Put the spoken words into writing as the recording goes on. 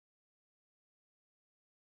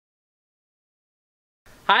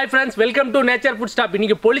Hi friends, welcome to Nature Food Stop.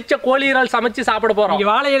 இன்னைக்கு பொளிச்ச கோழி இறால் சமைச்சு சாப்பிட போறோம்.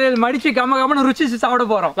 இன்னைக்கு வாழை இலையில மடிச்சு கமகமன்னு ருசிச்சு சாப்பிட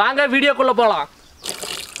போறோம். வாங்க வீடியோக்குள்ள போலாம்.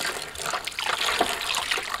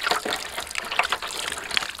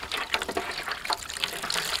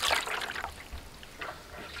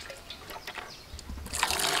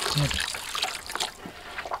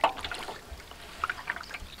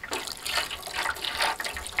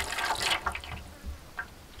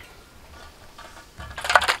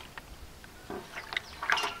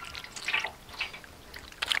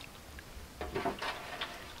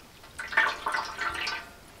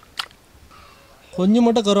 கொஞ்சம்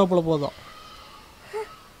மட்டும் கருவேப்பிலை போதும்.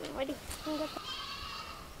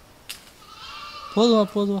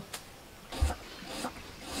 போதுவா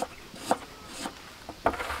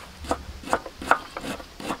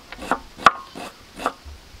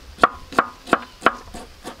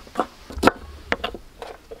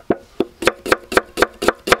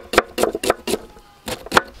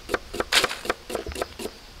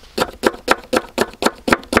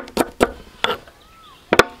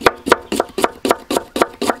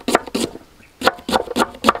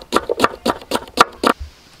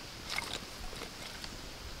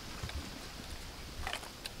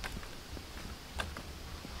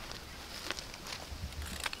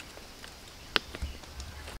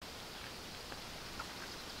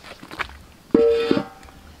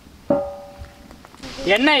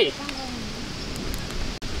எண்ணெய்,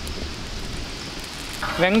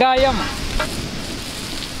 வெங்காயம்,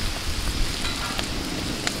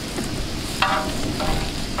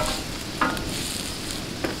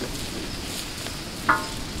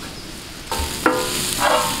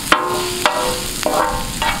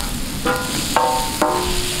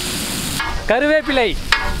 கருவேப்பிலை,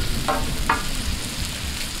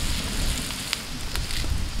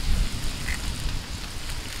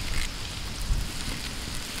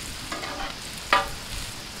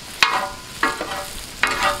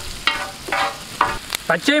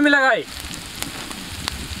 பச்சை மிளகாய்,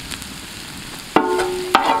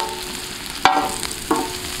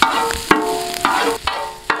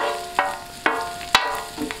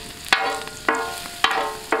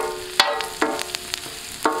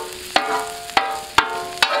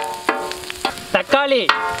 தக்காளி,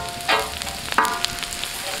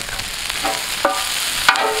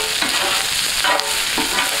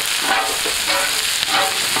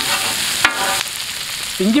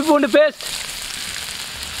 இஞ்சி பூண்டு பேஸ்ட்,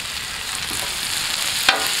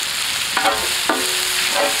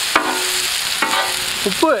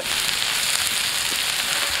 உப்பு,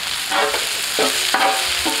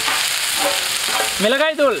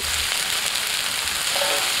 மிளகாய் தூள்,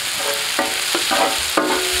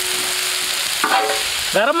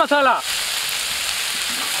 கரம் மசாலா,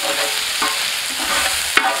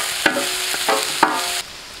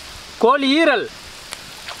 கோழி ஈரல்,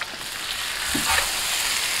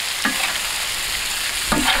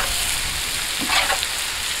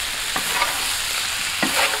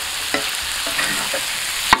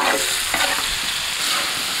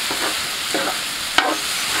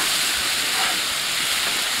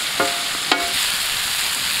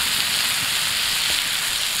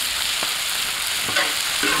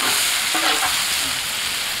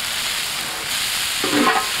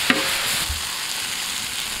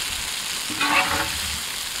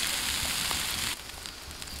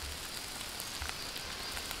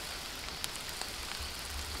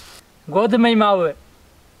 கோதுமை மாவு,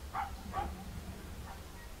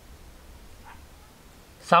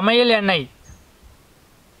 சமையல் எண்ணெய்,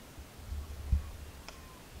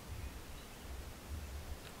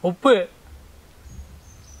 உப்பு,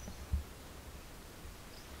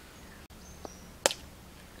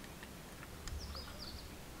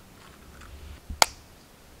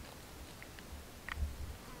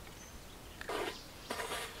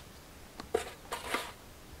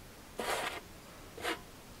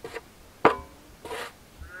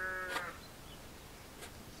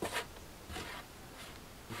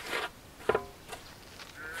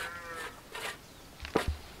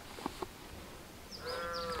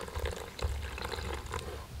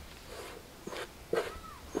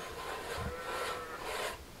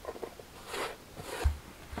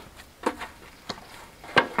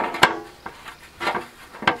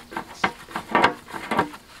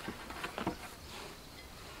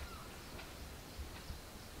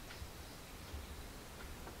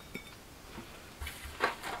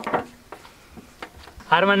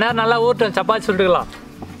 அரை மணி நேரம் நல்லா ஊட்டும், சப்பாத்தி சுட்டுக்கலாம்.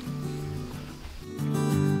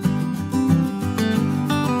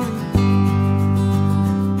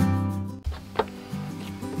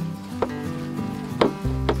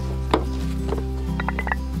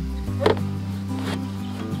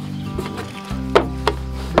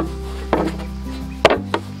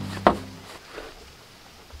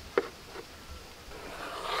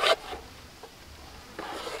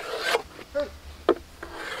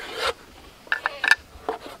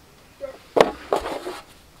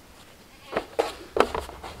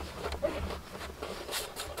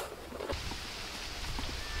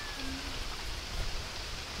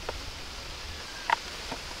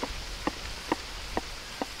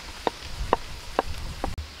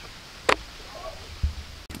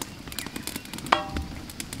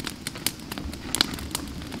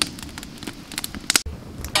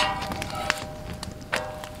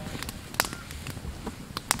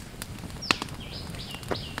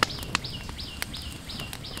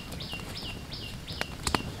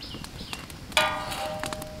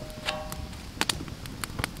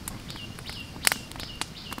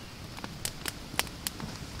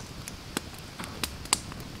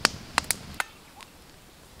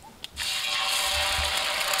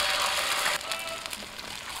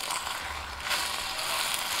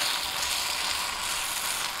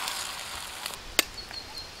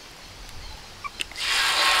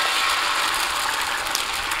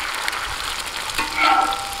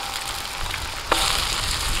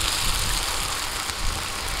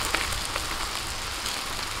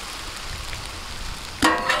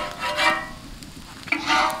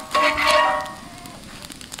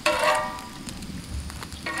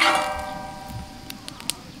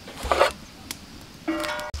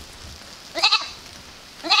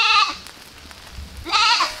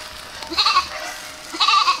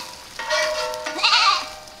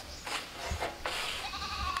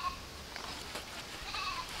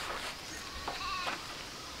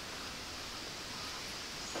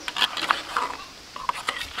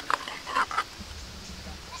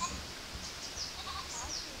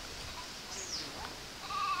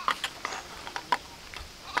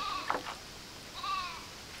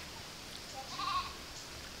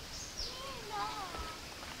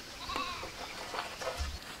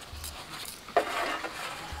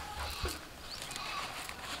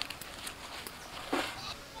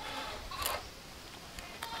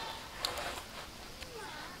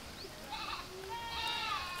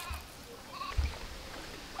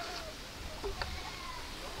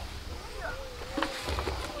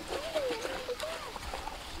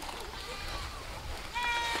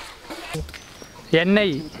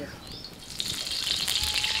 எண்ணெய்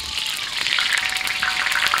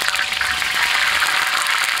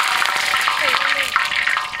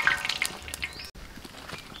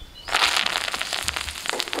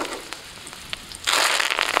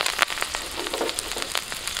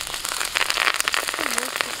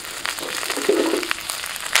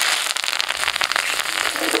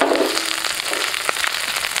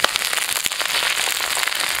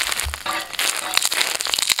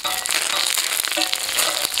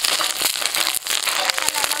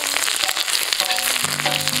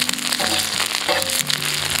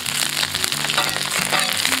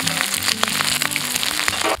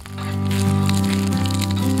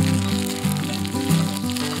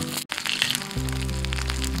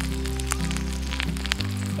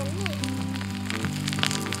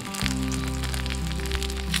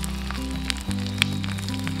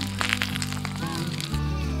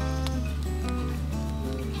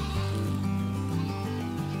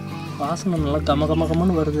வாசனை நல்லா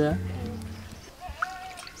கமன்னு வருது.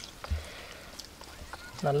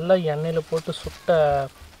 நல்லா எண்ணெயில் போட்டு சுட்ட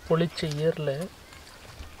பொளிச்ச ஈரல்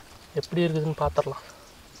எப்படி இருக்குதுன்னு பார்த்துடலாம்.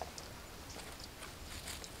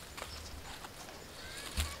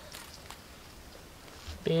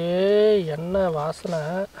 அப்படியே எண்ணெய் வாசனை.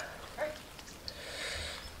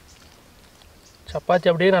 சப்பாத்தி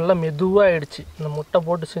அப்படியே நல்லா மெதுவாக ஆயிடுச்சு. இந்த முட்டை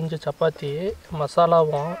போட்டு செஞ்ச சப்பாத்தி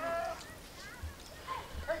மசாலாவும்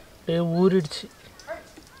அப்படியே ஊறிடுச்சு.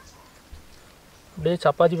 அப்படியே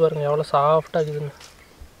சப்பாத்தி பாருங்கள் எவ்வளோ சாஃப்டாக இருக்குதுன்னு.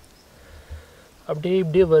 அப்படியே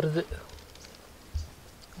இப்படியே வருது.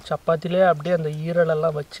 சப்பாத்திலே அப்படியே அந்த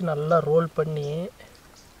ஈரலெல்லாம் வச்சு நல்லா ரோல் பண்ணி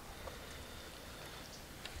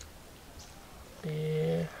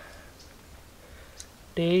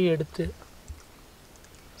அப்படியே எடுத்து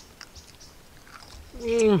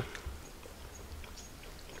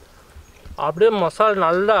அப்படியே மசாலா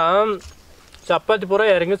நல்லா சப்பாத்தி பூரா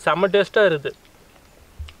இறங்கி செம்ம டேஸ்ட்டாக இருக்குது.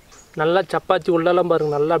 நல்லா சப்பாத்தி உள்ளெல்லாம்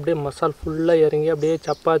பாருங்கள் நல்லா அப்படியே மசாலா ஃபுல்லாக இறங்கி அப்படியே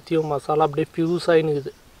சப்பாத்தியும் மசாலா அப்படியே ஃபியூஸ்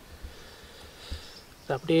ஆகினுக்குது.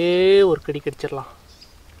 அப்படியே ஒரு கடி கடிச்சிடலாம்.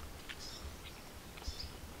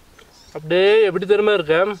 அப்படியே எப்படி தெரியுமா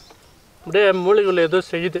இருக்கு, அப்படியே மூளைக்குள்ள ஏதோ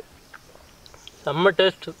செய்யுது. செம்ம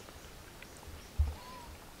டேஸ்ட்டு.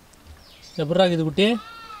 எப்படா இருக்குது குட்டி?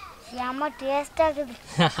 செம்ம டேஸ்ட்டாக இருக்குது.